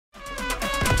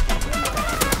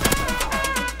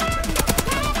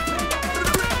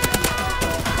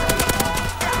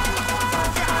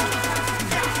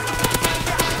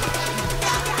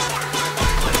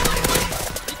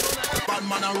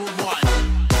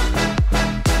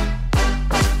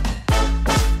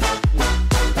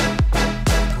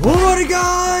Hey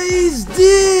guys,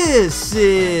 this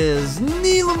is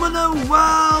Nielomen and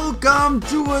welcome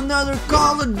to another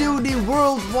Call of Duty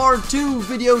World War II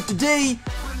video. Today,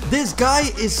 this guy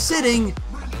is sitting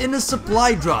in a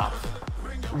supply drop.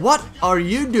 What are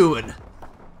you doing?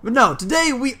 But no,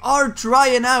 today we are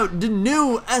trying out the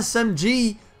new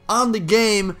SMG on the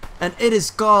game, and it is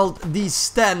called the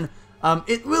STEN.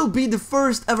 It will be the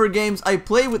first ever games I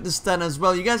play with the STEN as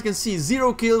well. You guys can see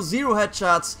 0 kills, 0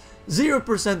 headshots,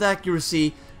 0%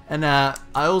 accuracy, and I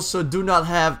also do not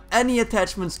have any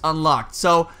attachments unlocked.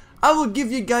 So I will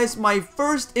give you guys my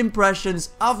first impressions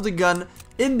of the gun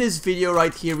in this video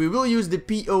right here. We will use the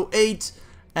P08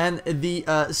 and the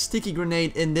sticky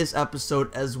grenade in this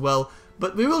episode as well.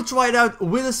 But we will try it out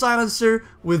with a silencer,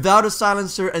 without a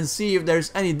silencer, and see if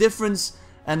there's any difference.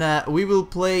 And we will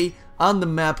play on the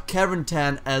map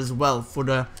Carentan as well for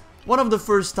the one of the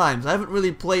first times. I haven't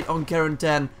really played on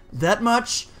Carentan that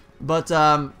much, but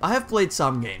I have played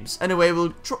some games. Anyway,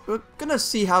 we're gonna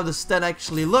see how the STEN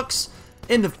actually looks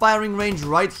in the firing range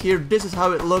right here. This is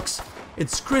how it looks.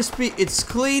 It's crispy, it's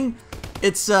clean.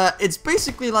 It's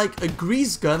basically like a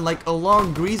grease gun, like a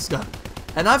long grease gun.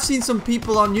 And I've seen some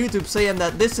people on YouTube saying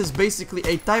that this is basically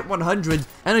a Type 100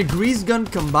 and a grease gun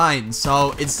combined.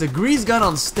 So it's the grease gun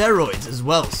on steroids as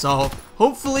well. So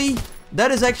hopefully that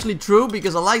is actually true,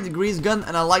 because I like the grease gun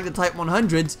and I like the Type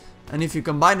 100. And if you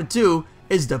combine the two,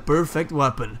 it's the perfect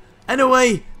weapon.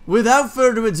 Anyway, without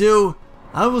further ado,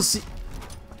 I will see.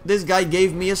 This guy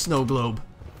gave me a snow globe.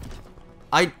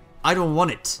 I don't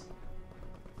want it.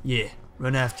 Yeah,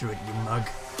 run after it, you mug.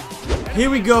 Here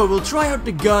we go, we'll try out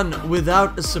the gun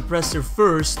without a suppressor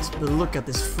first. But look at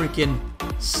this freaking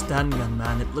stun gun,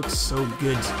 man. It looks so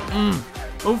good.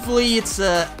 Hopefully it's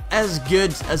as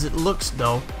good as it looks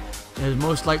though. There's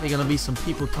most likely gonna be some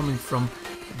people coming from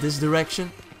this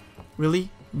direction. Really?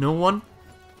 No one?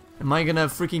 Am I gonna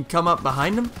freaking come up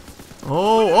behind them?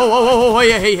 Oh,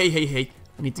 hey.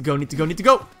 I need to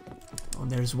go. Oh,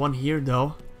 there's one here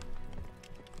though.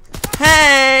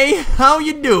 Hey, how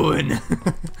you doing?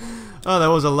 Oh, that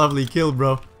was a lovely kill,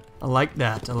 bro. I like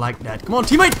that. Come on,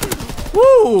 teammate.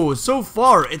 Woo, so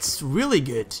far it's really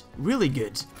good.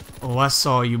 Oh, I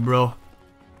saw you, bro.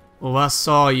 Oh, I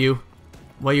saw you.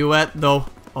 Where you at though?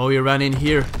 Oh, you ran in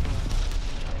here.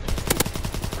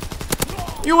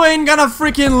 You ain't gonna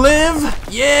freaking live.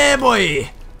 Yeah, boy.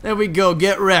 There we go,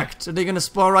 get wrecked. Are they gonna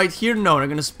spawn right here? No, they're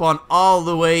gonna spawn all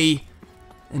the way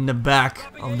in the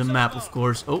back of the map, of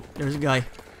course. Oh, there's a guy.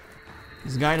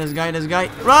 This guy.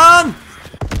 Run!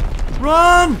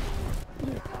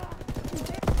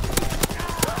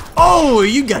 Oh,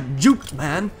 you got juked,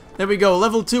 man. There we go,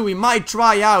 level 2. We might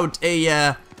try out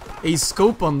a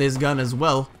scope on this gun as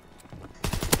well.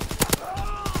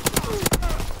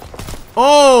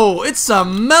 Oh, it's a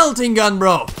melting gun,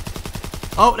 bro.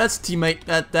 Oh, that's teammate.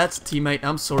 That's teammate.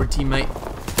 I'm sorry, teammate.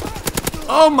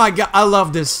 Oh my god, I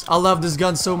love this. I love this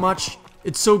gun so much.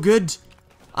 It's so good.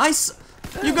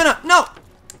 You're gonna... No!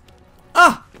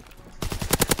 Ah!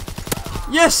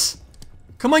 Yes!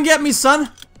 Come on, get me, son.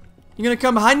 You gonna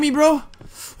come behind me, bro?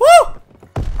 Woo!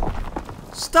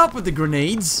 Stop with the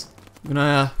grenades. I'm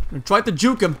gonna try to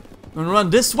juke him. I'm gonna run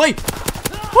this way.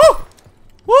 Woo!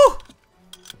 Woo!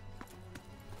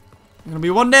 Gonna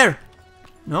be one there.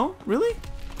 No? Really?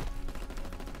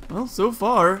 Well, so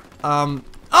far,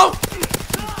 oh!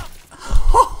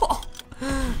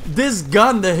 This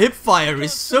gun, the hip fire,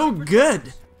 is so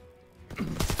good.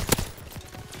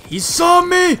 He saw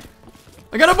me!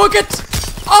 I gotta book it!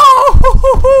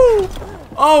 Oh!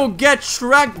 Oh, get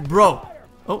shreked, bro.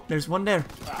 Oh, there's one there.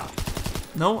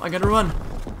 No, I gotta run.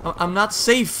 I'm not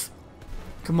safe.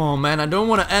 Come on, man. I don't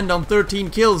want to end on 13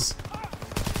 kills.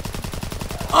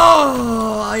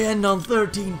 Oh, I end on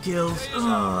 13 kills.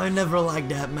 Oh, I never like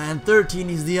that, man. 13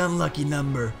 is the unlucky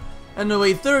number.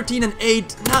 Anyway, 13 and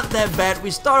 8, not that bad.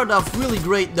 We started off really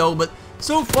great though, but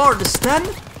so far the STEN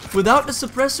without the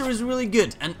suppressor is really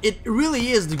good. And it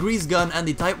really is the grease gun and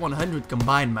the Type 100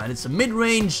 combined, man. It's a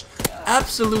mid-range,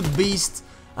 absolute beast.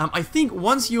 I think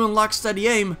once you unlock steady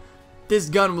aim, this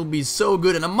gun will be so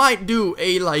good. And I might do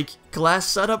a like class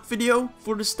setup video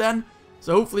for the STEN.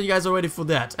 So hopefully you guys are ready for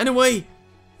that. Anyway,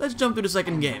 let's jump to the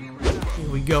second game. Here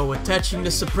we go, attaching the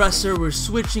suppressor. We're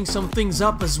switching some things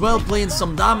up as well, playing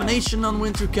some domination on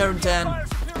Winter Carentan.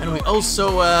 And we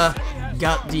also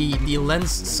got the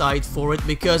lens sight for it,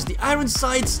 because the iron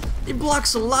sights, it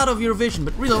blocks a lot of your vision,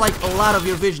 but really like a lot of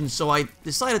your vision, so I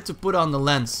decided to put on the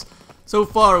lens. So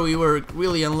far we were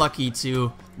really unlucky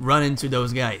to run into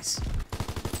those guys.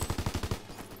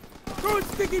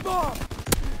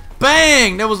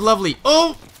 Bang! That was lovely.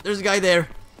 Oh! There's a guy there.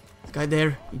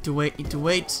 Need to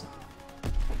wait,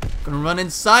 Gonna run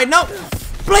inside. No!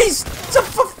 Please!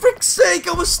 For frick's sake,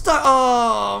 I was stuck.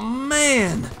 Oh,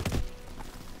 man.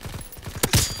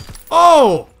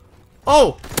 Oh!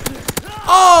 Oh!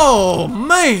 Oh,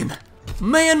 man!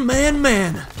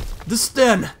 Man. The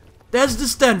STEN. That's the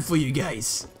STEN for you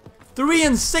guys. 3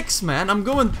 and 6, man. I'm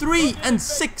going 3 and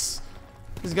 6.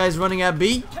 This guy's running at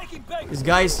B. This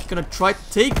guy's gonna try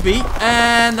to take B.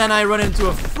 And then I run into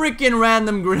a freaking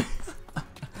random grenade.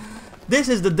 This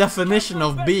is the definition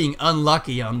of being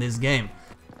unlucky on this game.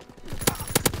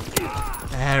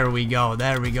 There we go.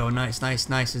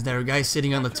 Nice. Is there a guy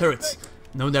sitting on the turrets?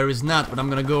 No, there is not, but I'm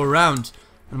gonna go around.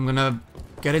 I'm gonna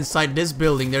get inside this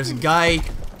building. There's a guy.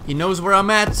 He knows where I'm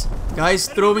at. Guy's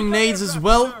throwing nades as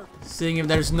well. Seeing if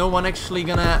there's no one actually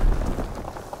gonna...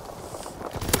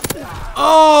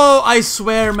 Oh, I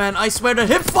swear, man. I swear the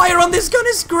hip fire on this gun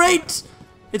is great.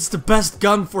 It's the best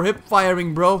gun for hip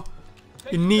firing, bro.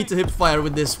 You need to hip fire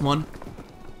with this one.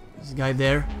 There's a guy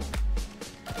there.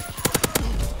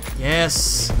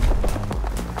 Yes.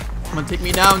 Come on, take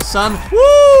me down, son.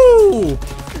 Woo!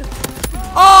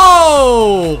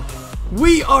 Oh!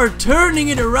 We are turning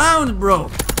it around, bro.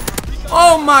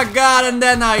 Oh my god, and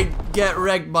then I get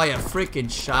wrecked by a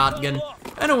freaking shotgun.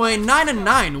 Anyway, 9 and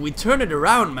 9. We turned it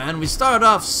around, man. We started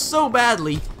off so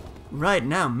badly. Right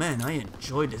now, man, I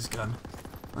enjoy this gun.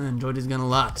 I enjoy this gun a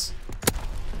lot.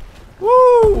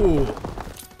 Woo!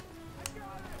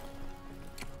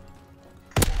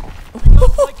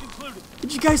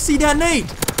 Did you guys see that nade?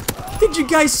 Did you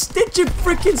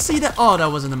freaking see that? Oh,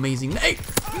 that was an amazing nade.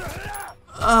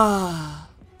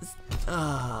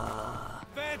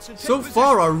 So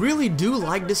far, I really do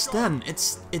like this STEN.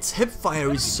 Its hip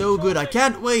fire is so good. I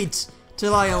can't wait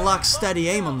till I unlock steady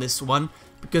aim on this one,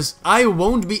 because I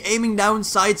won't be aiming down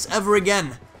sights ever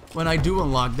again when I do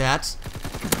unlock that.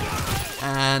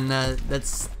 And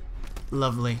that's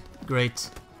lovely,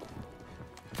 great.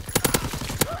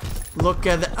 Look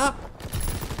at that. Up.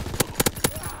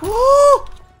 Oh!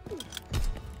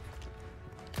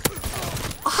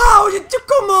 How did you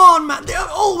come on, man? They're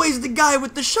always the guy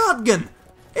with the shotgun.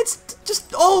 It's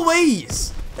just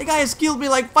always. The guy has killed me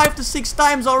like 5 to 6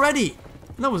 times already.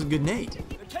 And that was a good nade.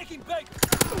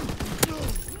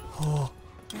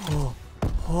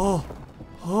 Oh,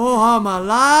 I'm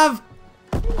alive.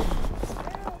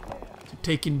 You're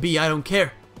taking B, I don't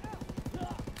care.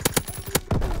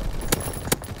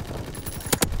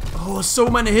 Oh, so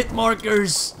many hit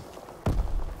markers.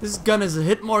 This gun is a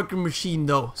hit marker machine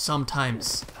though,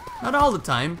 sometimes. Not all the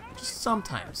time, just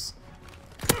sometimes.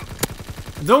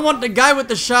 I don't want the guy with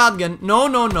the shotgun. No.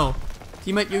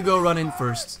 Teammate, you go run in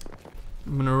first.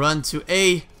 I'm gonna run to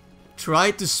A. Try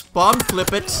to spawn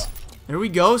flip it. There we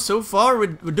go. So far, we're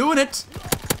doing it.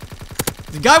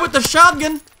 The guy with the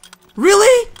shotgun.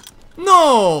 Really?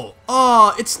 No.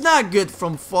 Oh, it's not good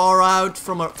from far out,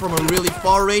 from a really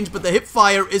far range. But the hip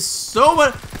fire is so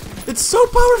it's so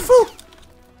powerful.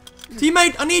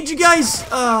 Teammate, I need you guys.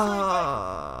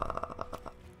 Oh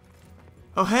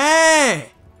hey.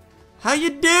 How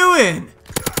you doing?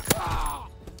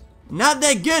 Not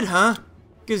that good, huh?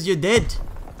 Because you're dead.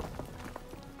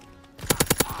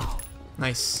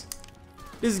 Nice.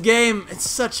 This game, it's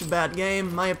such a bad game,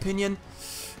 in my opinion.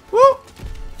 Woo!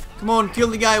 Come on, kill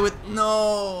the guy with...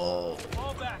 No!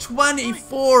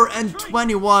 24 and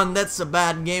 21, that's a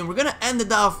bad game. We're gonna end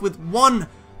it off with one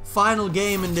final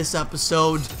game in this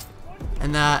episode.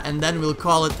 And then we'll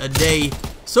call it a day.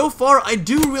 So far, I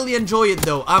do really enjoy it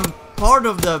though. I'm part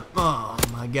of the... Oh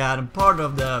my god, I'm part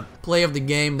of the play of the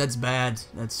game. That's bad.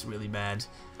 That's really bad.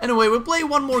 Anyway, we'll play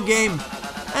one more game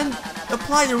and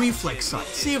apply the reflex sight.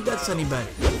 See if that's any better.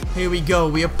 Here we go.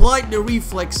 We applied the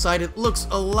reflex sight. It looks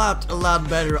a lot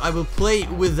better. I will play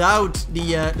without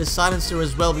the silencer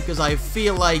as well, because I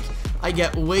feel like I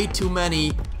get way too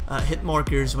many hit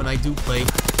markers when I do play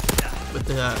with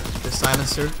the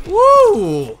silencer.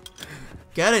 Woo!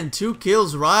 Getting 2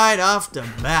 kills right off the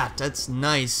bat. That's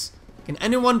nice. Can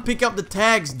anyone pick up the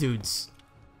tags, dudes?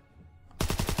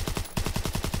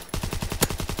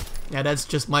 Yeah, that's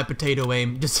just my potato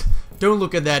aim. Just don't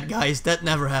look at that, guys. That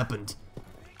never happened.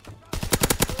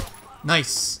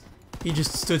 Nice. He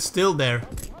just stood still there.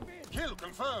 Kill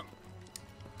confirmed.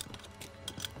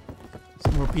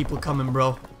 Some more people coming,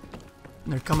 bro.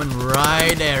 And they're coming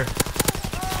right there.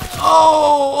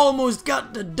 Oh, almost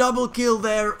got the double kill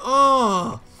there.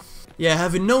 Oh. Yeah,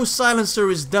 having no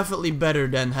silencer is definitely better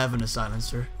than having a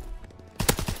silencer.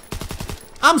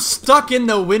 I'm stuck in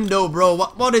the window, bro.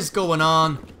 What is going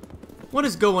on? What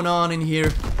is going on in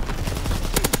here?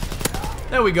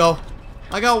 There we go.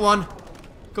 I got one.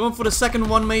 Going for the second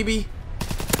one, maybe.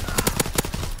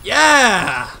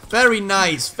 Yeah! Very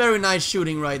nice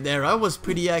shooting right there. I was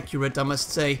pretty accurate, I must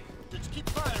say.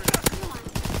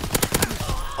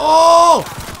 Oh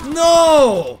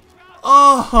no!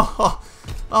 Oh,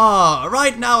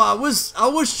 right now I was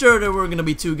sure there were gonna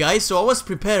be two guys, so I was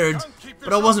prepared,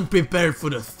 but I wasn't prepared for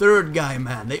the third guy,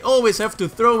 man. They always have to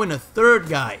throw in a third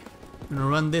guy. Gonna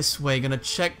run this way, gonna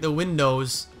check the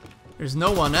windows. There's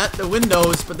no one at the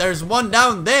windows, but there's one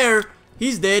down there.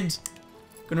 He's dead.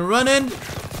 Gonna run in,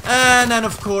 and then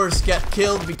of course get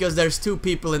killed because there's two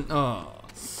people in. Oh,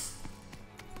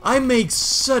 I make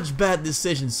such bad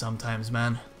decisions sometimes,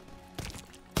 man.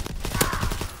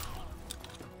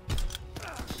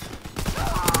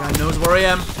 Guy knows where I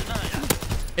am.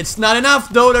 It's not enough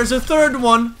though. There's a third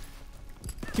one.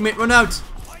 Teammate, run out.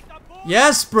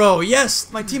 Yes, bro.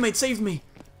 Yes, my teammate saved me.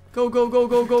 Go, go, go,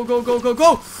 go, go, go, go, go,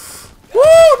 go.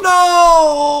 Woo!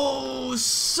 No!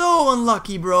 So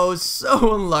unlucky, bro.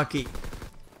 So unlucky.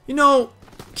 You know,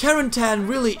 Carentan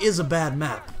really is a bad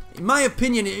map. In my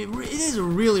opinion, it is a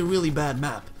really bad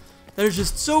map. There's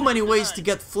just so many ways to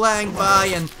get flanked by,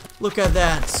 and look at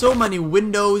that. So many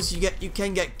windows you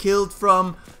can get killed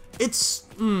from. It's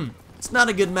not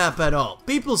a good map at all.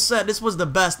 People said this was the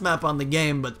best map on the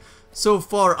game, but so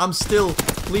far I'm still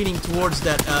leaning towards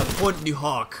that Point du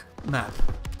Hoc map.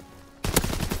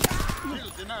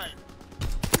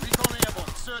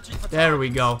 There we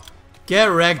go. Get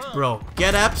wrecked, bro.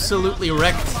 Get absolutely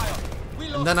wrecked.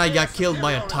 And then I got killed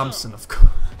by a Thompson, of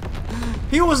course.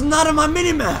 He was not on my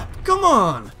minimap. Come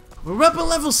on. We're weapon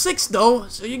level 6 though,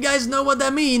 so you guys know what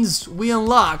that means. We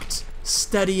unlocked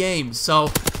steady aim. So,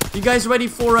 you guys ready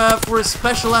for a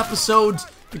special episode?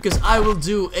 Because I will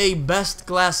do a best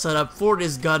class setup for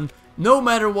this gun, no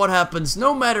matter what happens,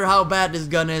 no matter how bad this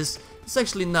gun is. It's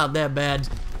actually not that bad,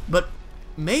 but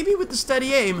maybe with the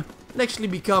steady aim, it actually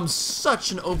becomes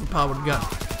such an overpowered gun.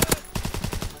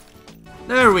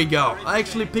 There we go. I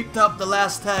actually picked up the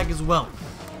last tag as well.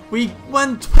 We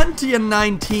went 20 and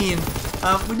 19.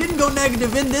 We didn't go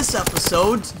negative in this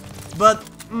episode, but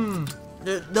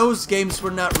those games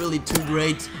were not really too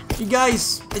great. You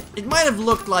guys, it might have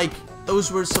looked like those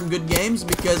were some good games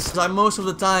because I most of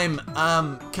the time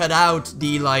cut out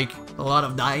the a lot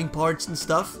of dying parts and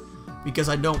stuff because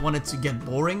I don't want it to get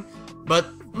boring. But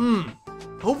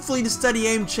hopefully the steady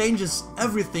aim changes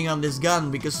everything on this gun,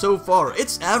 because so far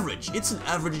it's average. It's an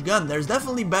average gun. There's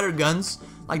definitely better guns.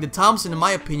 Like the Thompson, in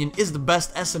my opinion, is the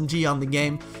best SMG on the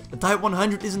game. The Type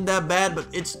 100 isn't that bad, but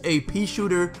it's a pea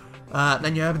shooter.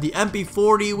 Then you have the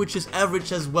MP40, which is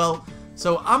average as well.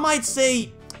 So I might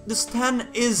say the STEN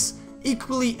is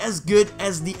equally as good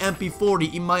as the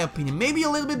MP40 in my opinion. Maybe a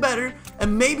little bit better,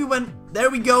 and maybe when, there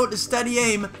we go, the steady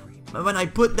aim, when I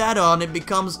put that on, it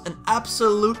becomes an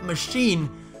absolute machine.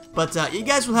 But you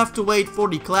guys will have to wait for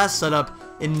the class setup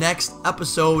in next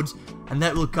episode, and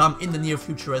that will come in the near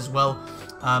future as well.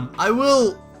 I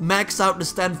will max out the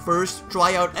STEN first,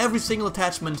 try out every single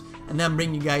attachment, and then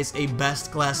bring you guys a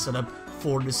best class setup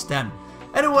for the STEN.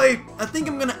 Anyway, I think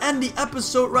I'm gonna end the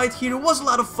episode right here. It was a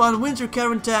lot of fun. Winter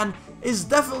Carentan is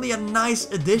definitely a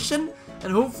nice addition,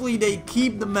 and hopefully they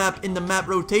keep the map in the map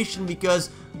rotation,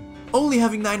 because only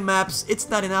having 9 maps, it's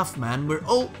not enough, man. We're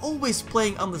always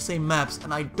playing on the same maps,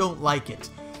 and I don't like it.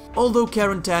 Although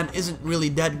Carentan isn't really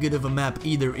that good of a map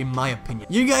either, in my opinion.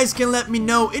 You guys can let me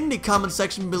know in the comment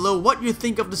section below what you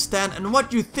think of the STEN and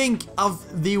what you think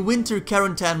of the Winter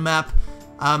Carentan map.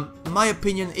 In my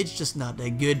opinion, it's just not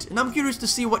that good, and I'm curious to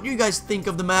see what you guys think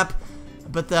of the map.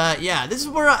 But yeah, this is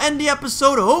where I end the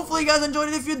episode. Hopefully you guys enjoyed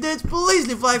it. If you did, please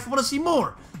leave a like if you want to see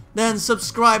more. Then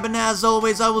subscribe, and as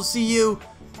always, I will see you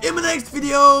in my next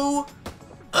video.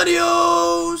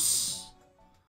 Adios!